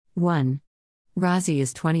1. Raazi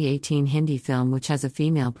is 2018 Hindi film which has a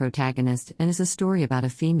female protagonist and is a story about a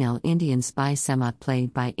female Indian spy Semat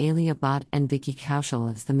played by Alia Bhatt and Vicky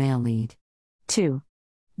Kaushal as the male lead. 2.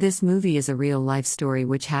 This movie is a real-life story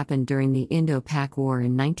which happened during the Indo-Pak War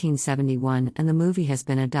in 1971 and the movie has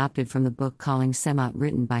been adapted from the book Calling Semat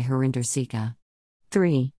written by Harinder Sikka.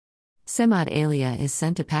 3. Semat Alia is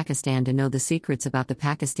sent to Pakistan to know the secrets about the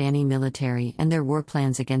Pakistani military and their war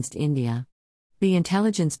plans against India. The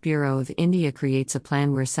Intelligence Bureau of India creates a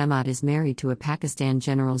plan where Semat is married to a Pakistan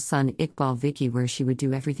general's son Iqbal Vicky, where she would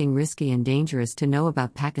do everything risky and dangerous to know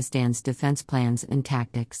about Pakistan's defense plans and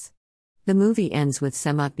tactics. The movie ends with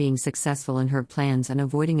Semat being successful in her plans and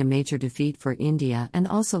avoiding a major defeat for India and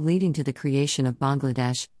also leading to the creation of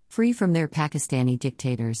Bangladesh, free from their Pakistani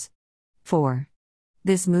dictators. 4.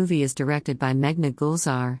 This movie is directed by Meghna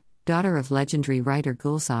Gulzar, daughter of legendary writer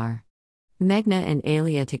Gulzar. Meghna and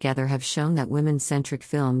Alia together have shown that women-centric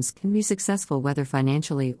films can be successful whether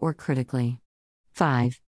financially or critically.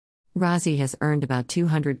 5. Raazi has earned about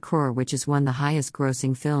 200 crore, which is one of the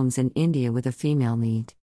highest-grossing films in India with a female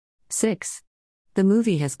lead. 6. The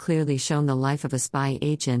movie has clearly shown the life of a spy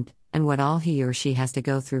agent, and what all he or she has to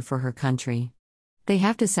go through for her country. They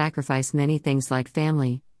have to sacrifice many things like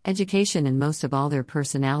family, education and most of all their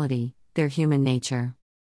personality, their human nature.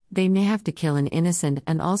 They may have to kill an innocent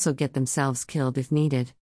and also get themselves killed if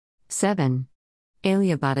needed. 7.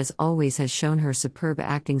 Alia Bhatt as always has shown her superb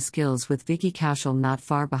acting skills with Vicky Kaushal not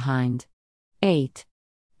far behind. 8.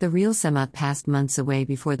 The real Semat passed months away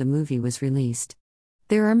before the movie was released.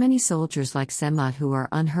 There are many soldiers like Semat who are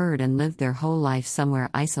unheard and lived their whole life somewhere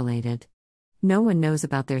isolated. No one knows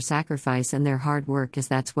about their sacrifice and their hard work, as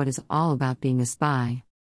that's what it's all about being a spy.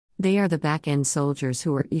 They are the back-end soldiers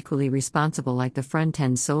who are equally responsible like the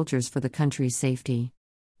front-end soldiers for the country's safety.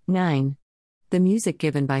 9. The music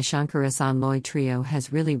given by Shankara Sonloy Trio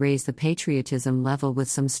has really raised the patriotism level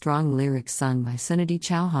with some strong lyrics sung by Sunidhi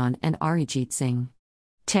Chauhan and Arijit Singh.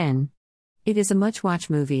 10. It is a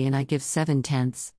much-watched movie and I give 7/10.